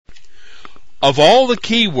Of all the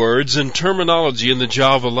keywords and terminology in the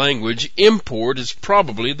Java language, import is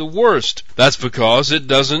probably the worst. That's because it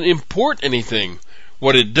doesn't import anything.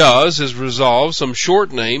 What it does is resolve some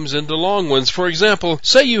short names into long ones. For example,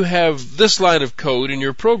 say you have this line of code in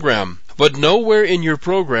your program, but nowhere in your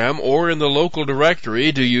program or in the local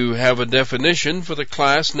directory do you have a definition for the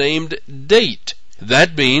class named date.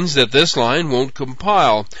 That means that this line won't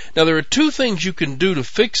compile. Now, there are two things you can do to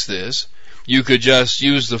fix this. You could just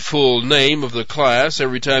use the full name of the class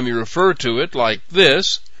every time you refer to it, like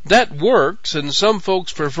this. That works, and some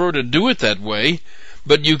folks prefer to do it that way,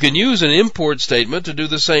 but you can use an import statement to do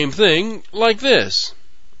the same thing, like this.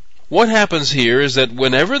 What happens here is that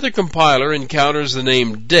whenever the compiler encounters the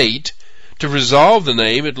name date, to resolve the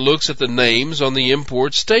name, it looks at the names on the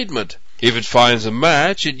import statement. If it finds a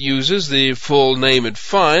match, it uses the full name it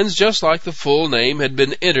finds, just like the full name had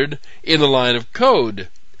been entered in the line of code.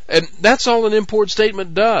 And that's all an import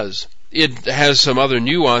statement does. It has some other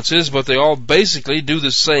nuances, but they all basically do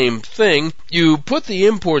the same thing. You put the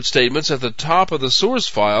import statements at the top of the source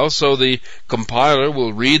file, so the compiler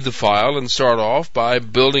will read the file and start off by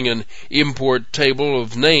building an import table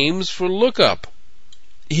of names for lookup.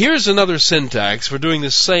 Here's another syntax for doing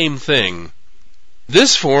the same thing.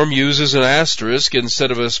 This form uses an asterisk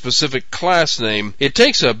instead of a specific class name. It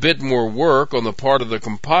takes a bit more work on the part of the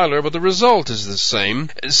compiler, but the result is the same.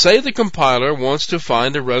 Say the compiler wants to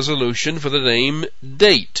find a resolution for the name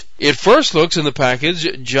date. It first looks in the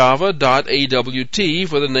package java.awt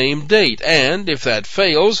for the name date, and if that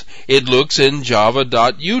fails, it looks in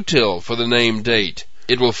java.util for the name date.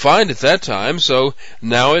 It will find it that time, so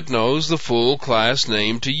now it knows the full class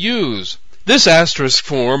name to use. This asterisk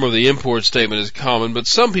form of the import statement is common, but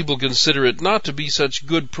some people consider it not to be such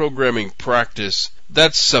good programming practice.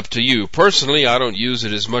 That's up to you. Personally, I don't use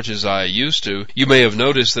it as much as I used to. You may have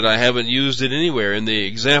noticed that I haven't used it anywhere in the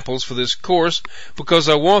examples for this course because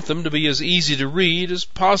I want them to be as easy to read as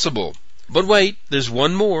possible. But wait, there's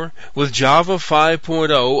one more. With Java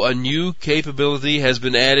 5.0, a new capability has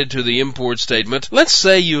been added to the import statement. Let's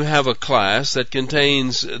say you have a class that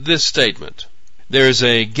contains this statement. There's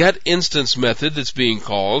a getInstance method that's being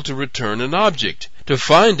called to return an object. To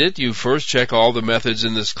find it, you first check all the methods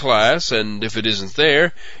in this class, and if it isn't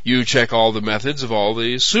there, you check all the methods of all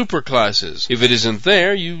the superclasses. If it isn't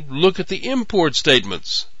there, you look at the import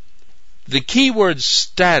statements. The keyword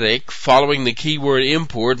static following the keyword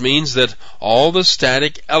import means that all the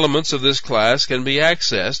static elements of this class can be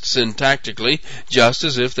accessed syntactically just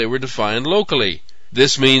as if they were defined locally.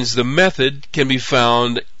 This means the method can be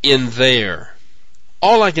found in there.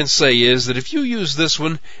 All I can say is that if you use this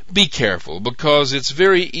one, be careful, because it's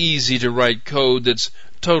very easy to write code that's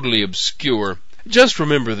totally obscure. Just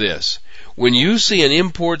remember this. When you see an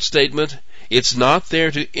import statement, it's not there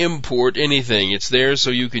to import anything. It's there so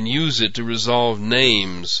you can use it to resolve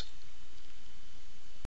names.